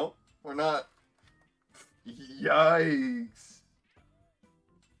 you know? We're not... Yikes.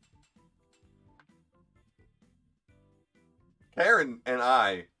 Karen and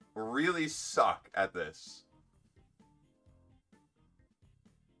I really suck at this.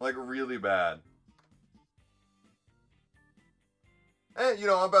 Like, really bad. And, you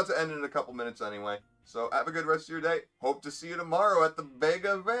know, I'm about to end in a couple minutes anyway. So, have a good rest of your day. Hope to see you tomorrow at the big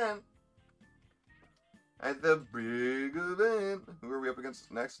event. At the big event. Who are we up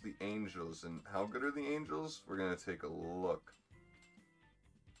against next? The Angels. And how good are the Angels? We're going to take a look.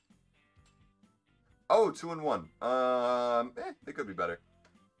 Oh, 2-1. They could be better.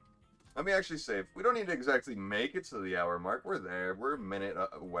 Let me actually save. We don't need to exactly make it to the hour mark. We're there. We're a minute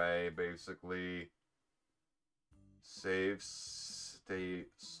away, basically. Save state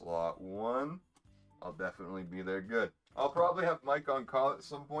slot 1. I'll definitely be there. Good. I'll probably have Mike on call at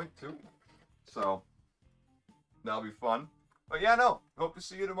some point, too. So, that'll be fun. But yeah, no. Hope to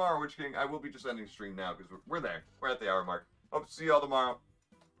see you tomorrow, Witch King. I will be just ending stream now because we're there. We're at the hour mark. Hope to see you all tomorrow.